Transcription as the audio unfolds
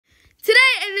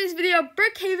video,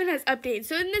 Brookhaven has updated.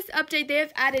 So in this update, they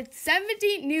have added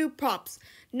 70 new props.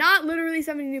 Not literally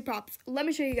 70 new props. Let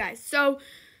me show you guys. So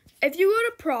if you go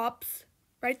to props,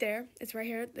 right there, it's right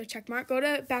here, the check mark. Go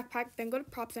to backpack, then go to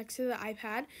props next to the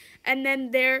iPad. And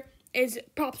then there is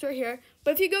props right here.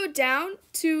 But if you go down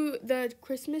to the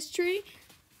Christmas tree,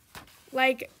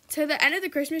 like to the end of the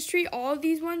Christmas tree, all of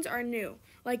these ones are new.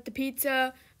 Like the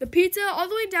pizza, all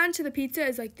the way down to the pizza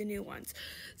is like the new ones.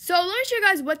 So let me show you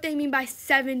guys what they mean by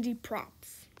 70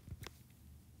 props.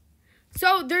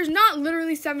 So there's not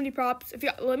literally 70 props.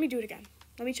 Let me do it again.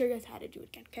 Let me show you guys how to do it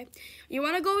again, okay? You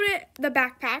want to go to the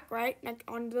backpack, right?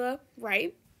 On the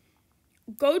right.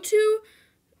 Go to,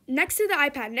 next to the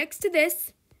iPad, next to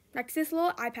this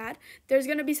little iPad, there's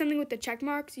going to be something with the check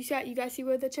marks. You guys see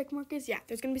where the check mark is? Yeah,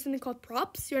 there's going to be something called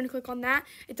props. You're going to click on that.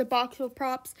 It's a box of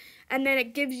props. And then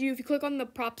it gives you, if you click on the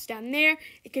props down there,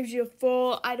 it gives you a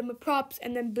full item of props,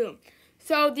 and then boom.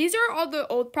 So these are all the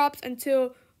old props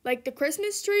until, like, the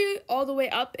Christmas tree all the way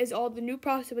up is all the new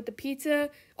props. With the pizza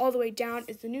all the way down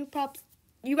is the new props.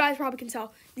 You guys probably can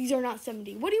tell these are not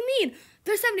 70. What do you mean?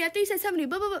 They're 70. I think you said 70.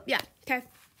 Blah, blah, blah. Yeah, okay.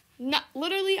 Not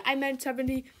literally, I meant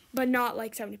 70, but not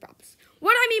like 70 props.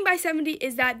 What I mean by 70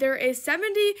 is that there is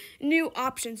 70 new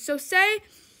options. So say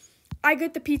I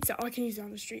get the pizza. Oh, I can use it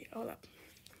on the street. Hold up.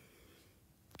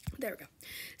 There we go.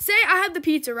 Say I have the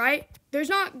pizza, right? There's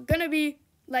not going to be,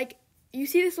 like, you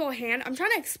see this little hand? I'm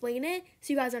trying to explain it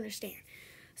so you guys understand.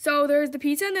 So there's the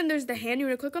pizza, and then there's the hand. You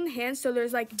want to click on the hand. So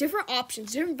there's, like, different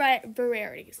options, different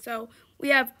varieties. So we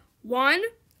have 1,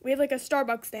 we have, like, a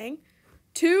Starbucks thing.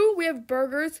 2, we have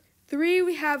burgers. 3,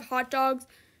 we have hot dogs.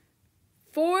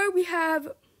 4, we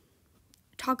have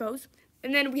tacos.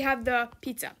 And then we have the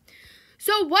pizza.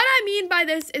 So what I mean by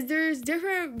this is there's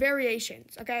different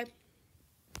variations, okay?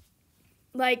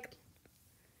 Like,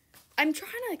 I'm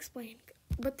trying to explain,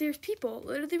 but there's people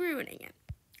literally ruining it.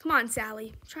 Come on,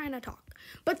 Sally. I'm trying to talk.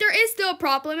 But there is still a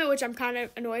prop limit, which I'm kind of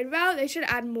annoyed about. They should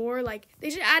add more, like, they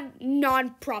should add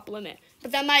non-prop limit.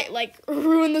 But that might, like,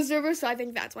 ruin the server, so I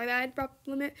think that's why they add prop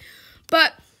limit.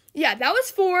 But yeah, that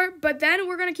was 4, but then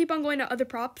we're going to keep on going to other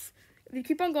props. If you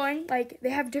keep on going, like,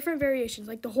 they have different variations.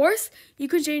 Like the horse, you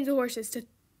could change the horses to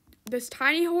this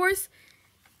tiny horse,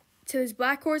 to this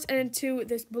black horse, and then to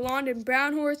this blonde and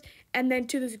brown horse, and then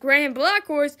to this gray and black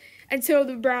horse, until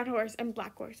the brown horse and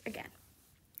black horse again.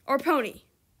 Or pony.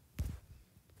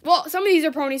 Well, some of these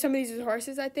are ponies, some of these are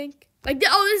horses, I think. Like,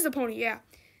 oh, this is a pony, yeah.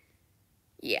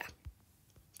 Yeah.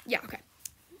 Yeah, okay.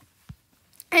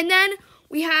 And then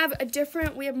we have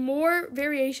more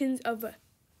variations of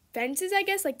fences, I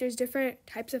guess. Like, there's different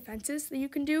types of fences that you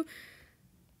can do.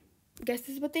 I guess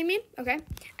this is what they mean. Okay.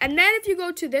 And then if you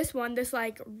go to this one, this,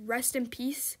 like, rest in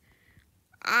peace.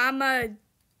 I'm a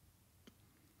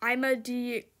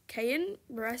DKN,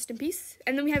 rest in peace.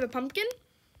 And then we have a pumpkin.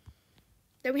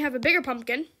 Then we have a bigger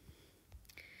pumpkin.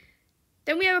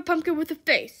 Then we have a pumpkin with a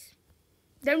face.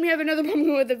 Then we have another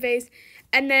pumpkin with a face.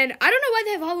 And then, I don't know why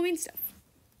they have Halloween stuff.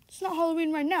 It's not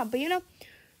Halloween right now, but you know,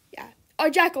 yeah.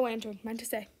 Oh, jack-o'-lantern, meant to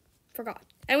say. Forgot.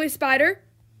 And we have spider.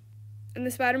 And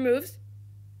the spider moves.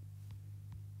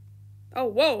 Oh,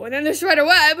 whoa. And then there's spider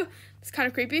web. It's kind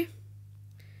of creepy.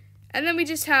 And then we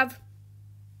just have,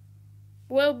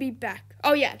 we'll be back.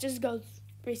 Oh, yeah, just goes,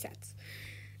 resets.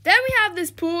 Then we have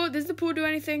this pool. Does the pool do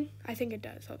anything? I think it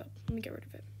does. Hold up. Let me get rid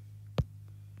of it.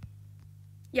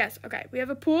 Yes, okay. We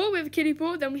have a pool. We have a kiddie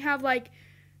pool. Then we have, like,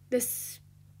 this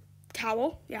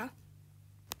towel. Yeah.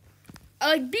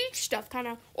 Like, beach stuff, kind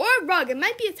of. Or a rug. It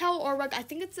might be a towel or a rug. I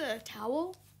think it's a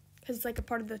towel because it's, like, a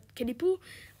part of the kiddie pool.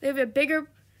 They have a bigger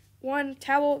one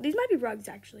towel. These might be rugs,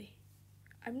 actually.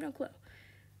 I have no clue.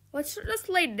 Let's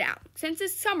lay it down. Since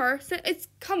it's summer, it's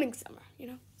coming summer, you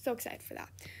know. So excited for that.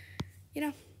 You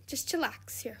know, just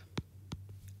chillax here.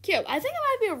 Cute. I think it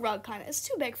might be a rug, kind of. It's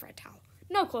too big for a towel.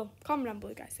 No clue. Comment down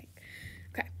below, guys think.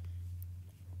 Okay.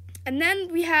 And then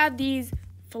we have these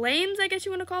flames, I guess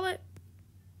you want to call it.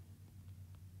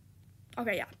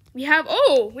 Okay, yeah. We have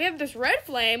this red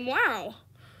flame. Wow.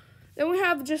 Then we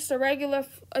have just a regular,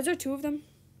 is there 2 of them?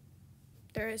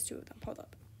 There is 2 of them. Hold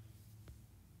up.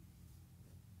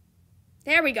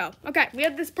 There we go. Okay, we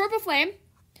have this purple flame.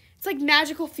 It's like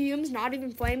magical fumes, not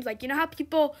even flames. Like, you know how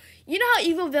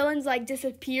evil villains, like,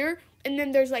 disappear and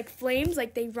then there's, like, flames,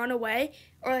 like, they run away,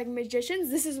 or, like, magicians?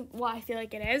 This is what I feel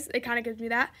like it is. It kind of gives me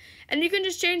that. And you can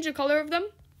just change the color of them.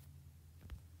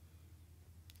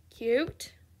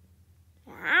 Cute.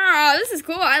 Wow, this is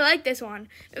cool. I like this one.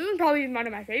 This one's probably one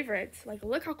of my favorites. Like,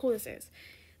 look how cool this is.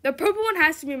 The purple one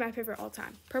has to be my favorite all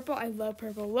time. Purple, I love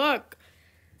purple. Look.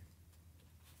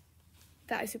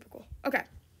 That is super cool. Okay.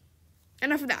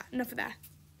 Enough of that.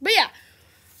 But yeah.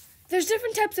 there's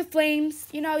different types of flames.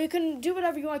 You know, you can do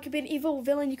whatever you want. You can be an evil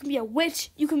villain. You can be a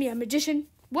witch. You can be a magician.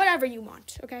 Whatever you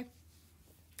want, okay?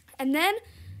 And then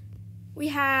we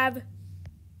have,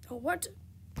 oh, what?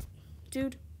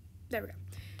 Dude, there we go.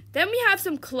 Then we have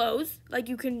some clothes. Like,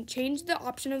 you can change the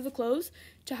option of the clothes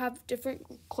to have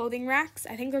different clothing racks.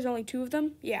 I think there's only 2 of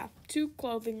them. Yeah, 2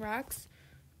 clothing racks.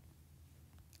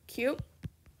 Cute.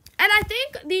 And I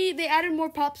think they added more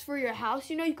props for your house.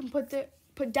 You know, you can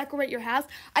decorate your house.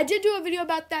 I did do a video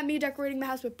about that, me decorating my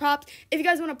house with props. If you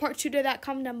guys want a part 2 to that,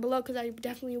 comment down below, because I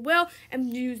definitely will.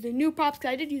 And use the new props,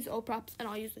 because I did use old props, and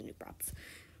I'll use the new props.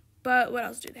 But what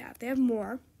else do they have? They have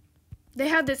more. They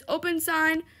have this open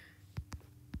sign.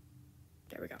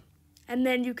 There we go. And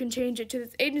then you can change it to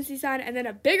this agency sign, and then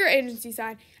a bigger agency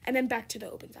sign, and then back to the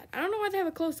open sign. I don't know why they have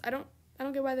a close. I don't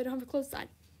get why they don't have a closed sign.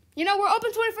 You know, we're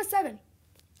open 24/7.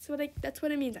 That's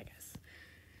what it means, I guess.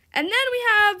 And then we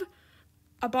have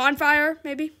a bonfire,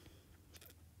 maybe.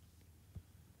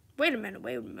 Wait a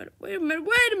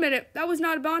minute. That was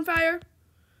not a bonfire.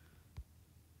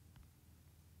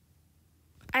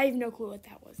 I have no clue what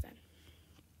that was then.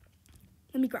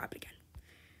 Let me grab it again.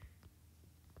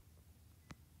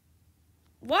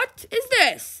 What is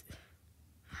this?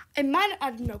 I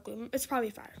have no clue. It's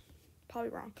probably fire. Probably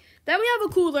wrong. Then we have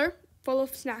a cooler full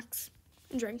of snacks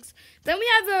and drinks. Then we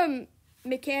have a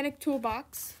mechanic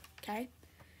toolbox. Okay.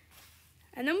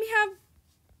 And then we have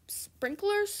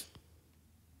sprinklers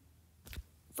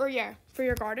for your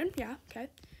garden. Yeah, okay.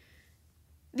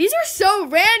 These are so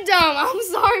random. I'm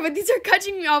sorry, but these are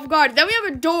catching me off guard. Then we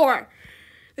have a door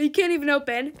that you can't even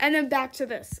open. And then back to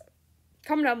this.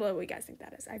 Comment down below what you guys think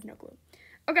that is. I have no clue.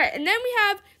 Okay, and then we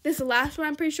have this last one,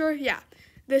 I'm pretty sure. Yeah,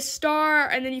 this star,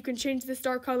 and then you can change the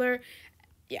star color.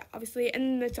 Yeah, obviously.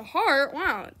 And then it's a heart.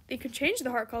 Wow, you can change the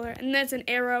heart color. And then it's an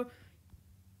arrow,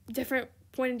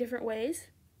 pointing different ways.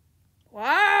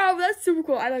 Wow, that's super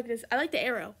cool. I like this. I like the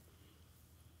arrow.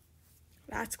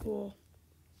 That's cool.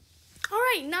 All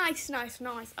right, nice.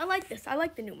 I like this. I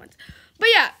like the new ones. But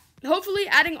yeah, hopefully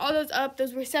adding all those up.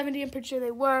 Those were 70. I'm pretty sure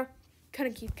they were.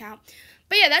 Couldn't keep count.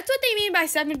 But yeah, that's what they mean by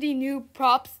 70 new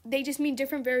props. They just mean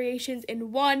different variations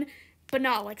in one, but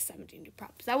not like 70 new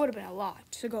props. That would have been a lot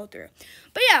to go through.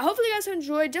 But yeah, hopefully you guys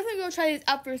enjoyed. Definitely go try these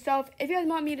out for yourself. If you guys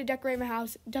want me to decorate my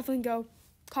house, definitely go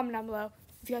comment down below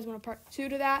if you guys want a part 2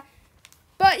 to that.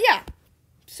 But yeah,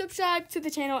 subscribe to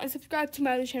the channel and subscribe to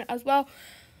my other channel as well.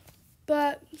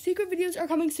 But secret videos are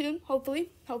coming soon,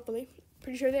 hopefully.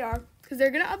 Pretty sure they are, because they're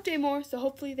going to update more, so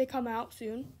hopefully they come out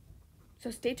soon. So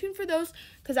stay tuned for those,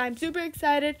 because I'm super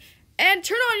excited. And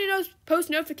turn on your post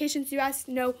notifications so you guys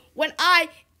know when I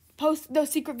post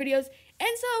those secret videos. And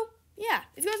so, yeah,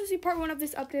 if you guys want to see part 1 of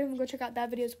this update, go check out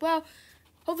that video as well.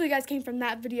 Hopefully you guys came from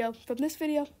this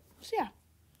video. So yeah.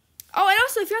 Oh, and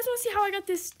also, if you guys want to see how I got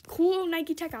this cool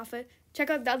Nike tech outfit, check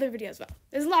out the other video as well.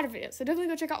 There's a lot of videos, so definitely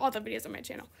go check out all the videos on my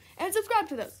channel. And subscribe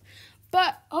to those.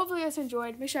 But hopefully you guys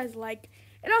enjoyed. Make sure you guys like.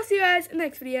 And I'll see you guys in the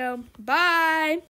next video. Bye!